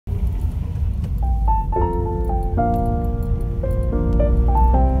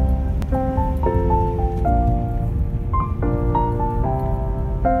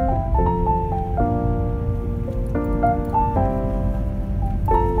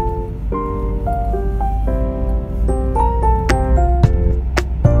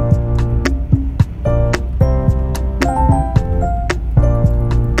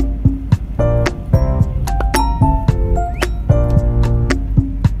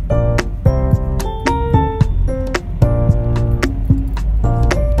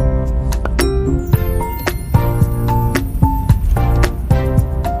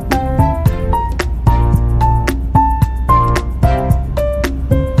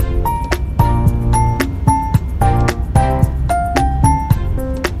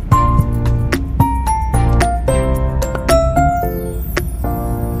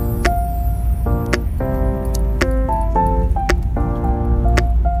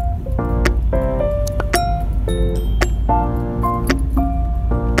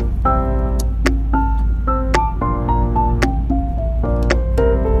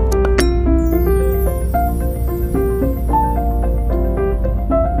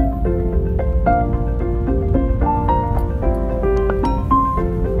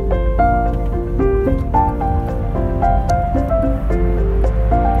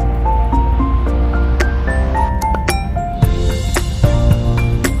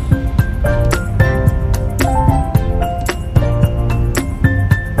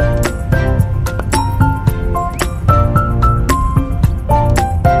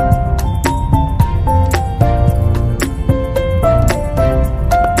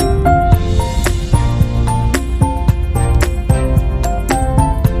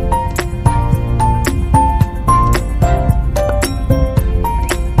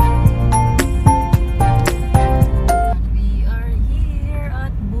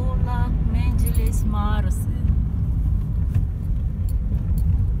Mencilis Mağarası.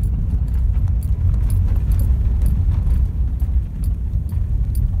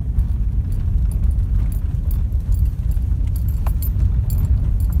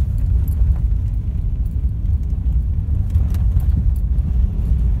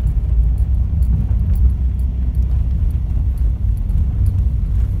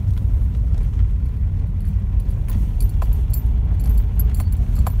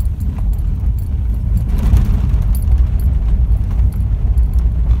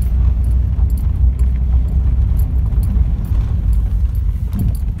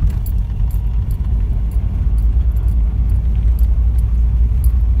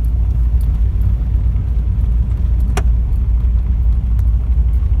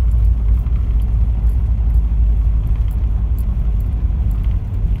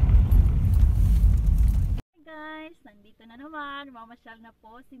 Nandito na naman, mamasyal na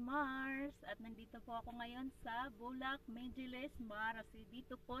po si Mars at nandito po ako ngayon sa Bulak Mencilis Mağarası,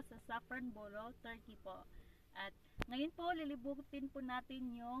 dito po sa Safranbolu, Turkey po. At ngayon po lilibutin po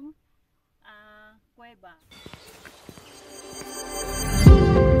natin yung kuweba.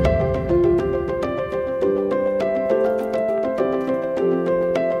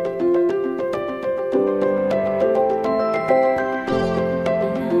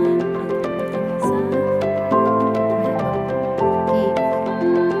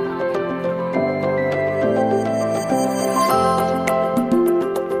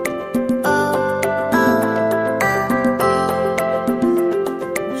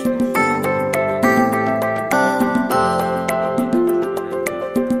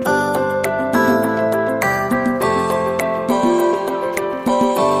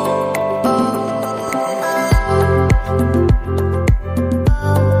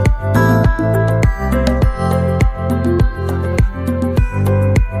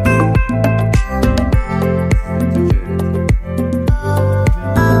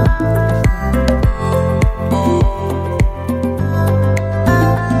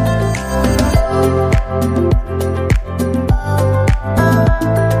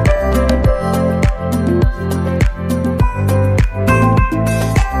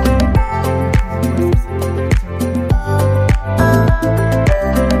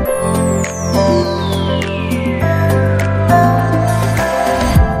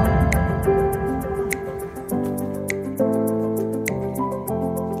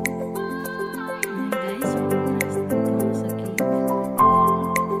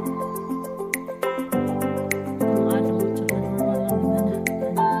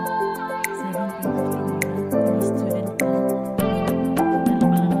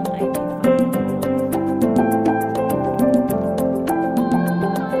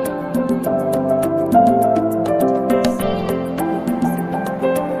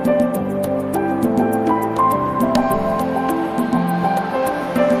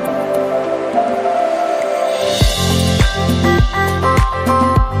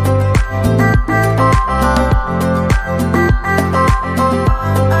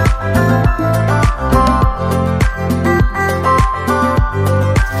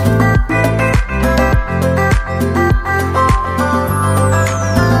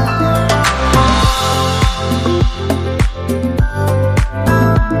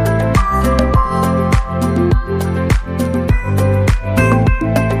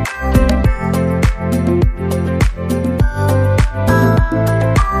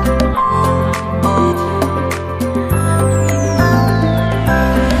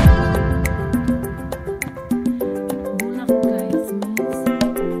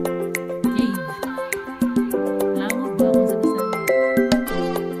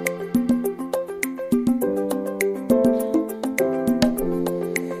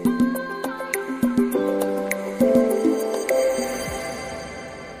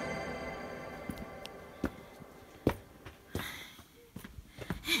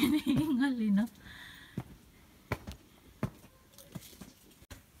 Hingali na.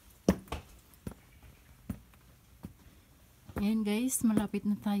 Ayan guys, malapit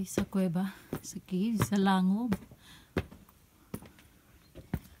na tayo sa kuweba, sa cave, sa langob.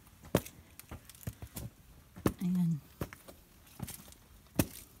 Ayan.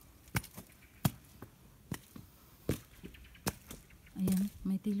 Ayan,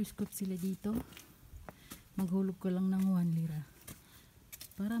 may telescope sila dito. Maghulog ko lang ng 1 lira.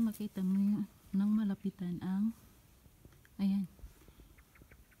 Para makita mo yung nang malapitan ang ayan.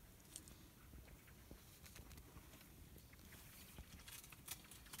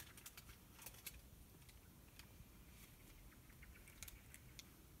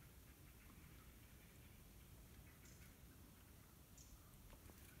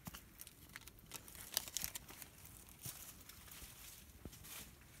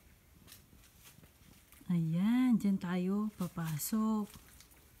 Diyan tayo papasok.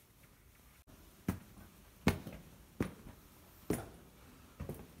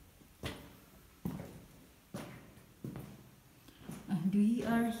 And we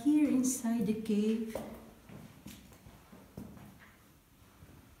are here inside the cave.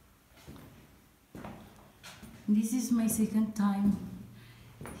 This is my second time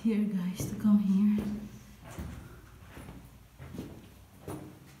here, guys, to come here.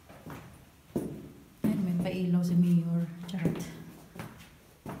 And may pailaw si Mayor. Charot.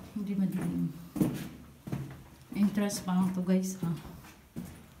 Hindi madilim. Entrance pa lang to, guys, ha.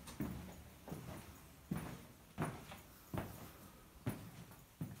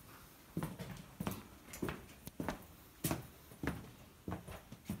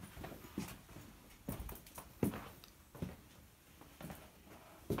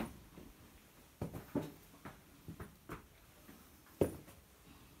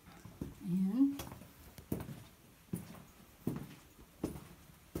 Ayan.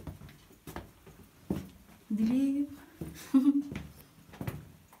 Dilim.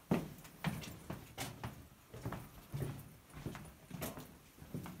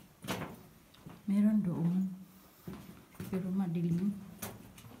 Meron doon. Pero madilim.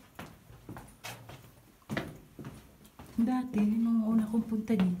 Dati, nung una kong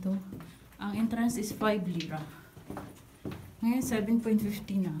punta dito, ang entrance is 5 lira. Ngayon,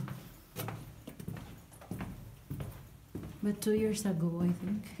 7.50 na. But 2 years ago, I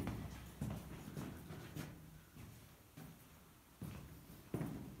think.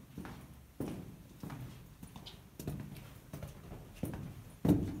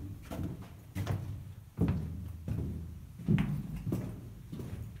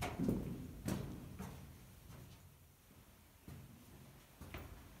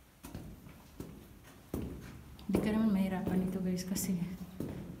 Hindi ka naman mahirapan ito, guys, kasi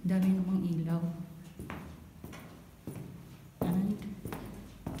dami namang ilaw. And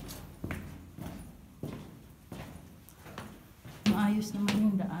maayos naman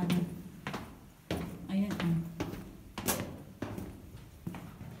yung daanan. Ayan,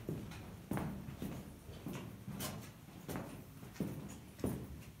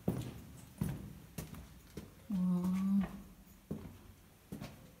 Wow.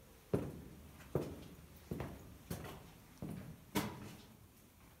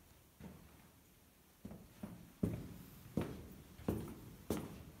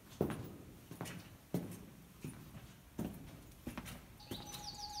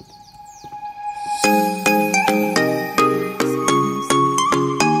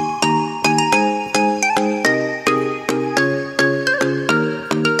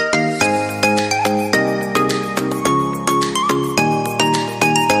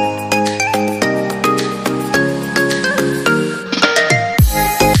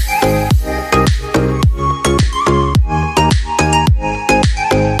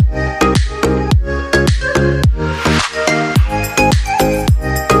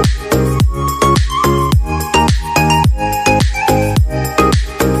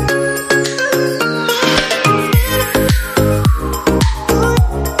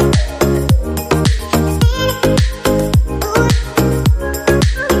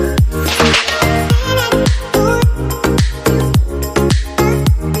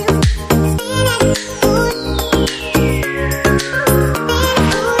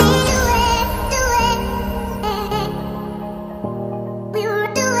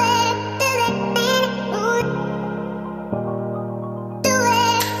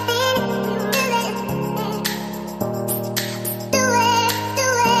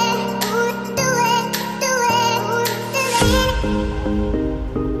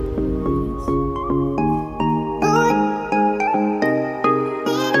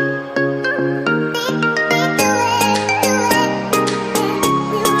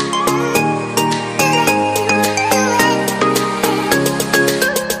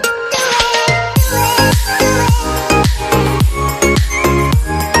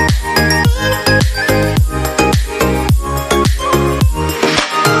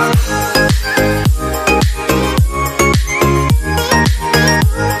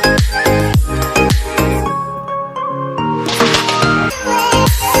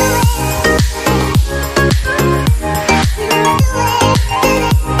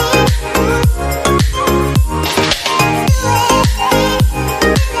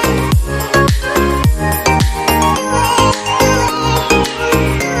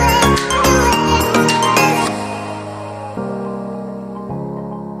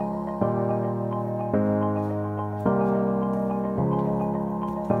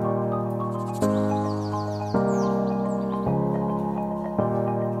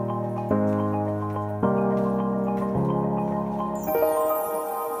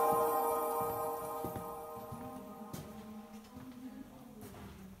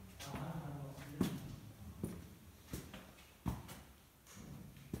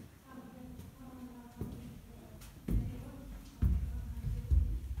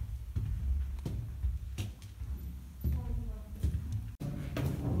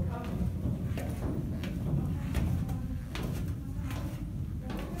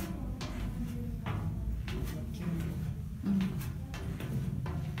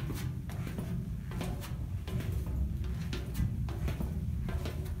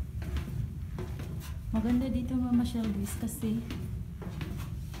 Maganda dito mamasyal guys kasi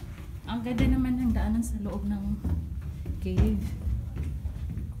ang ganda naman ng daanan sa loob ng cave.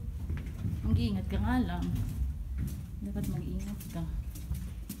 Mag-iingat ka nga lang. Dapat mag-iingat ka.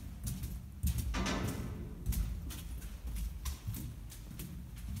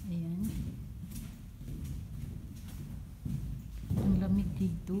 Ayan. Ang lamig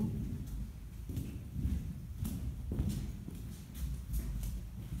dito.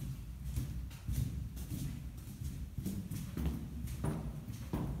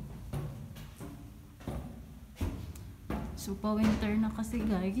 So, pa-winter na kasi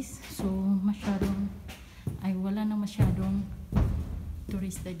guys. So, wala na masyadong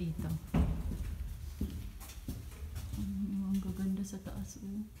turista dito. Ang gaganda sa taas.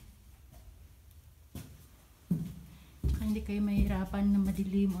 Tsaka hindi kayo mahirapan na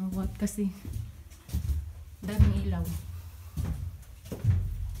madilim or what kasi daming ilaw.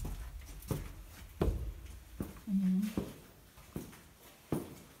 Ayan.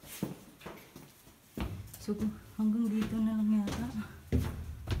 So, hanggang dito na lang yata.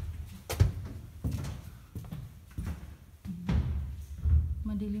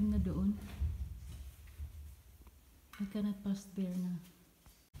 Madilim na doon. I cannot pass there na.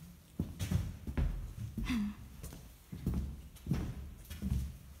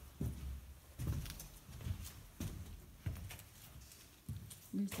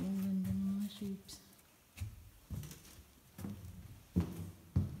 Guys, ang ganda ng mga shapes.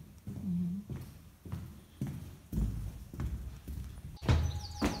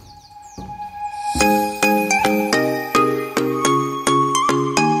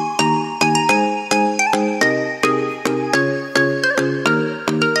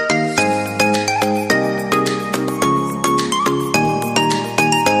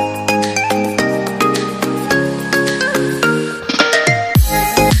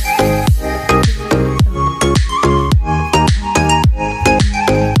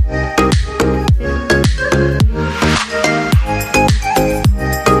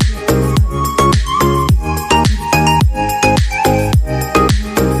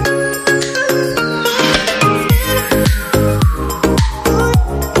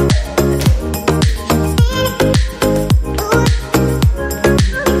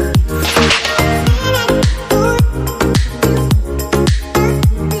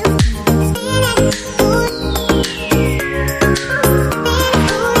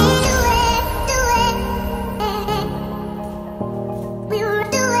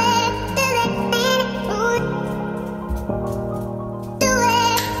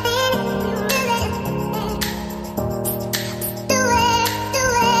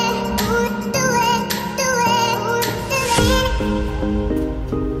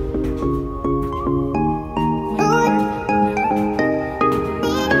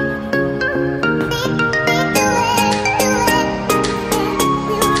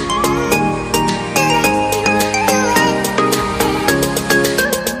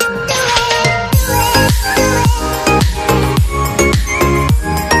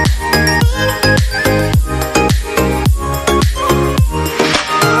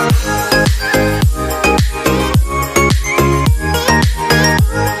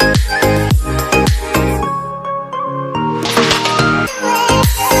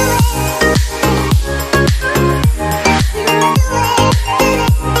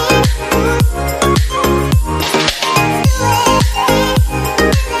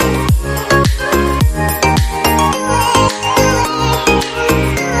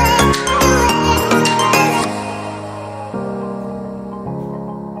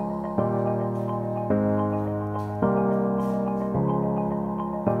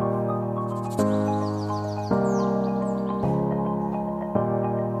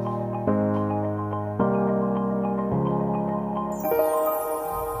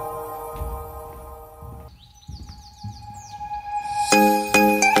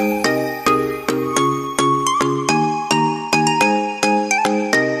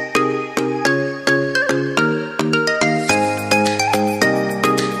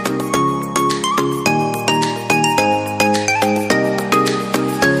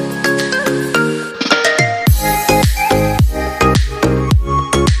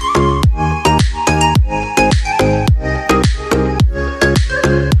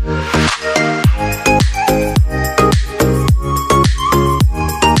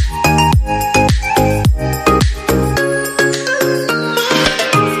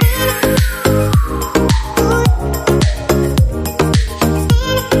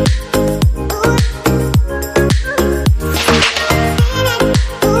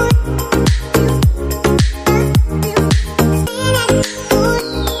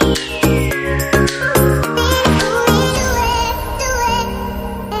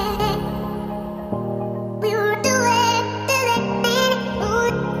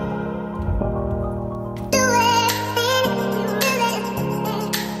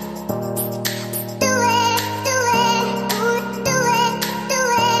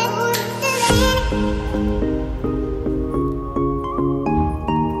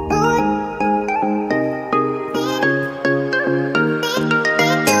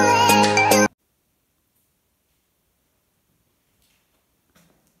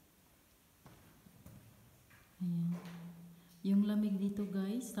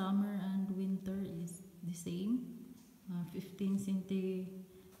 summer and winter is the same. 15 centigrade.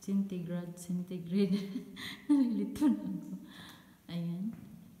 Nalilito na ako. Ayan.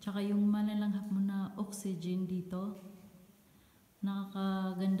 Tsaka yung malalanghap mo na oxygen dito,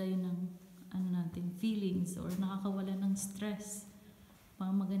 nakakaganda yun ng natin, feelings, or nakakawala ng stress.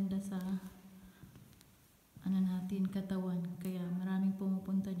 Maganda sa natin, katawan. Kaya maraming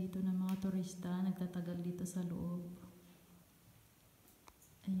pumupunta dito ng mga turista, nagtatagal dito sa loob.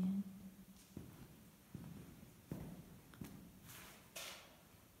 Ayan.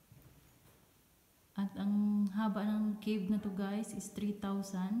 At ang haba ng cave na to guys is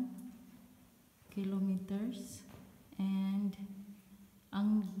 3,000 kilometers. And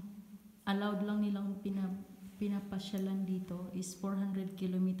ang allowed lang nilang pinapasyalan dito is 400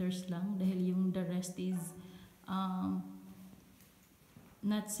 kilometers lang, dahil yung the rest is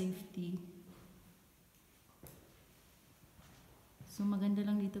not safety. So maganda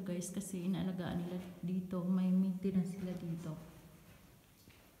lang dito guys kasi inaalagaan nila dito, may maintenance sila dito.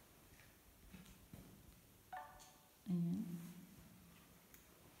 Ayan.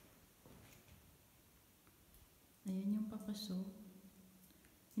 Ayan yung papasok.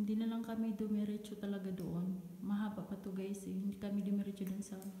 Hindi na lang kami dumiretso talaga doon. Mahaba pa to guys eh. Hindi kami dumiretso doon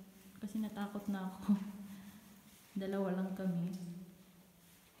kasi natakot na ako. Dalawa lang kami.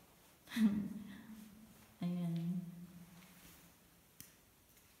 Ayan.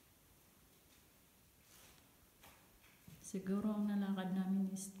 Siguro ang nalakad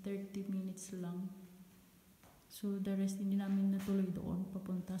namin is 30 minutes lang. So the rest hindi namin natuloy doon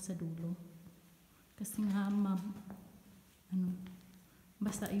papunta sa dulo. Kasi nga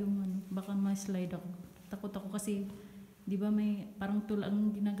basta yung baka ma-slide ako. Takot ako kasi 'di ba may parang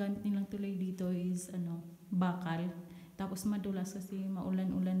ang ginagamit nilang tulay dito is bakal. Tapos madulas kasi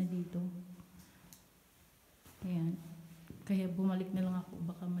maulan-ulan na dito. Ayan. Kaya bumalik na lang ako,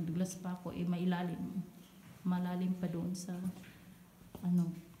 baka madulas pa ako malalim pa doon sa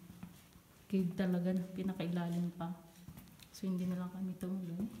cave talaga, pinakailalim pa. So hindi na lang kami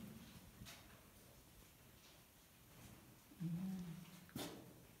tumuloy. Ayan.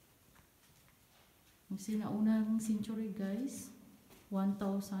 Yung sinaunang century guys,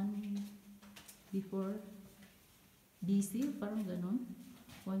 1,000 before BC, parang ganon.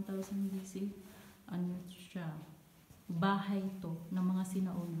 1,000 BC. Siya? Bahay to ng mga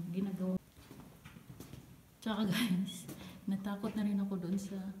sinauna. Ginagawa. Tsaka guys, natakot na rin ako doon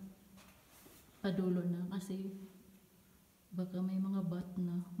sa padulo na kasi baka may mga bat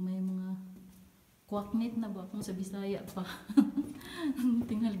na, may mga kwaknit na ba kung sa Bisaya pa.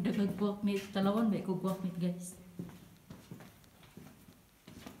 Tingal dagag kwaknit. Talawan ba ko kwaknit guys.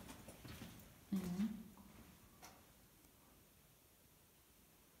 Ayan.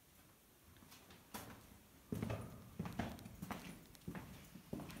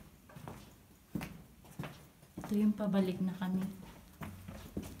 Ito yung pabalik na kami.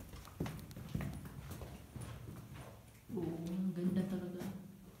 Oo, ang ganda talaga.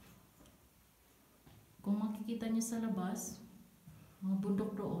 Kung makikita niyo sa labas, mga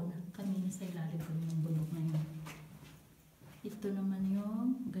bundok doon, kami nasa ilalim ko yung bundok na yun. Ito naman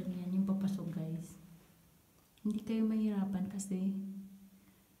yung ganyan, yung papasok guys. Hindi kayo mahirapan kasi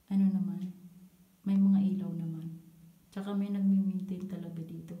naman, may mga ilaw naman. Tsaka may nagmi-maintain talaga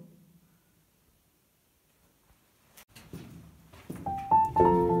dito.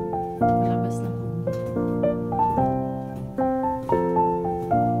 Palabas na po.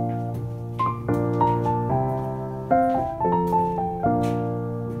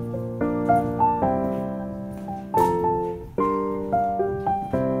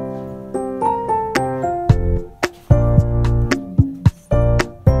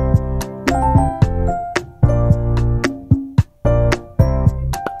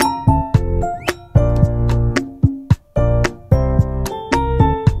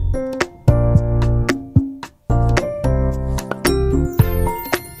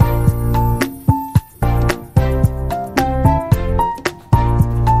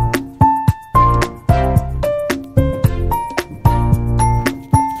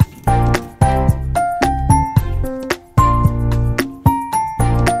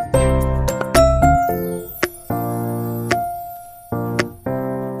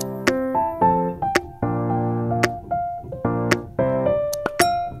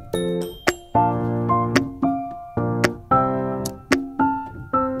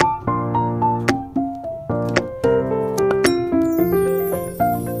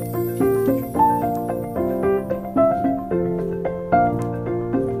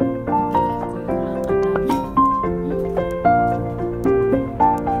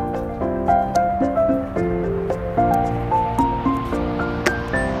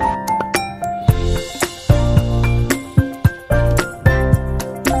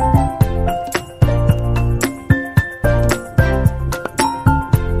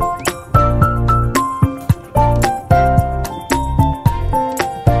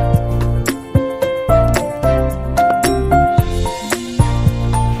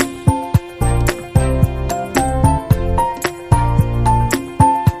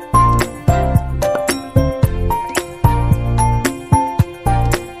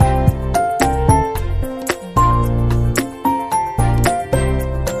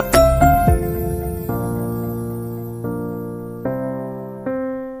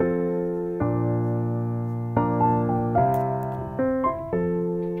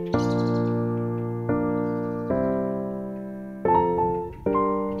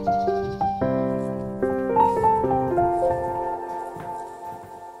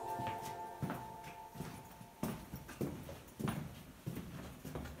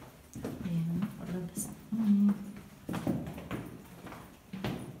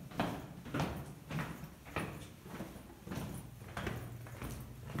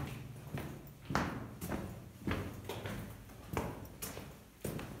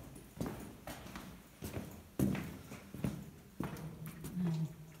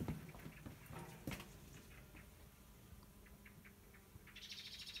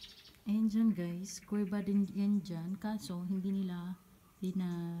 Dyan guys, kuweba din yan dyan. Kaso, hindi nila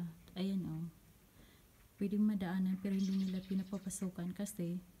ayan o. Pwedeng madaanan pero hindi nila pinapapasukan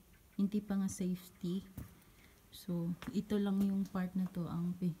kasi hindi pa nga safety. So, ito lang yung part na to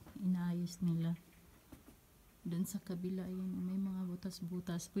ang inaayos nila. Doon sa kabila, ayan, may mga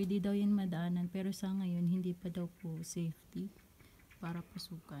butas-butas. Pwede daw yan madaanan pero sa ngayon, hindi pa daw po safety para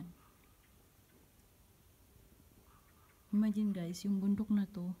pasukan. Imagine guys, yung bundok na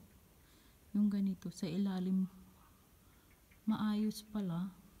to, yung ganito, sa ilalim, maayos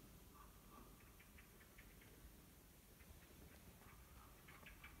pala.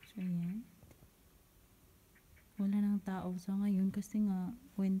 So, ayan. Wala nang tao sa ngayon kasi nga,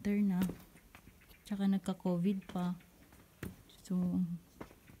 winter na. Tsaka nagka-COVID pa. So,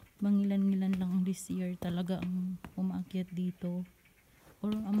 mangilan-ngilan lang this year talaga ang umaakyat dito.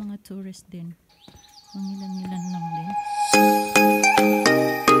 Or ang mga tourist din. Mangilan-ngilan lang din.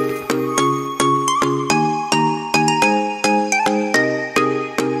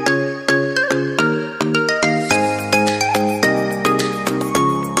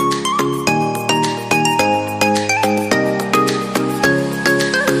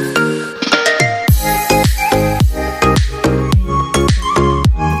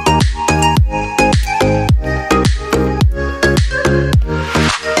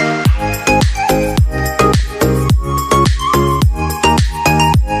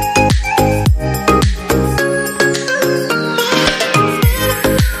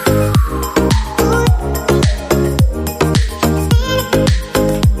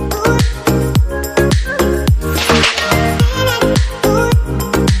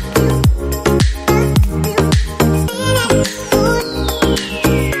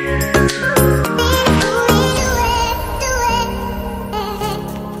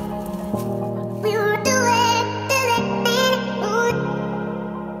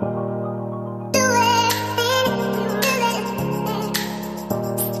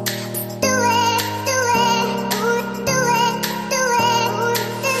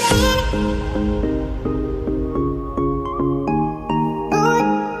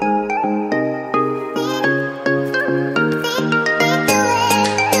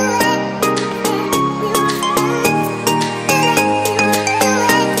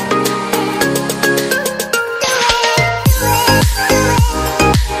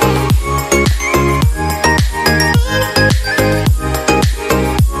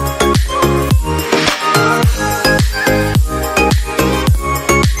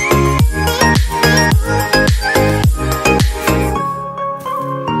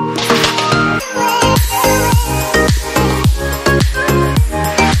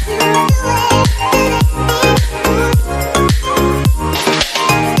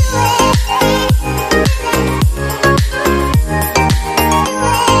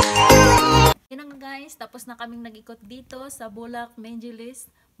 Tapos na kaming nag-ikot dito sa Bulak Mencilis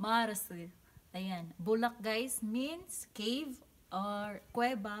Mağarası. Ayan, Bulak guys means cave or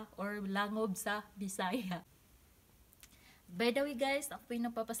kuweba or langob sa Bisaya. By the way guys, ako po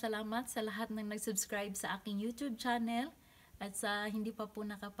nagpapasalamat sa lahat ng nag-subscribe sa aking YouTube channel. At sa hindi pa po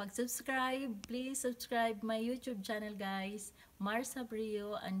nakapag-subscribe, please subscribe my YouTube channel guys, Mars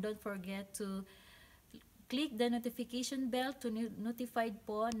Abrio, and don't forget to click the notification bell to notified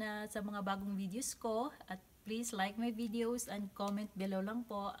po na sa mga bagong videos ko. At please like my videos and comment below lang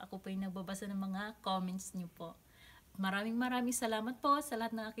po. Ako po yung nagbabasa ng mga comments niyo po. Maraming salamat po sa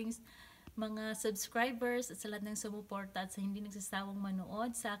lahat ng aking mga subscribers at sa lahat ng sumuporta at sa hindi nagsasawang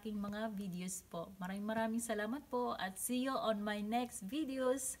manood sa aking mga videos po. Maraming salamat po at see you on my next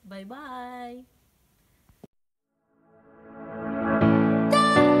videos. Bye bye!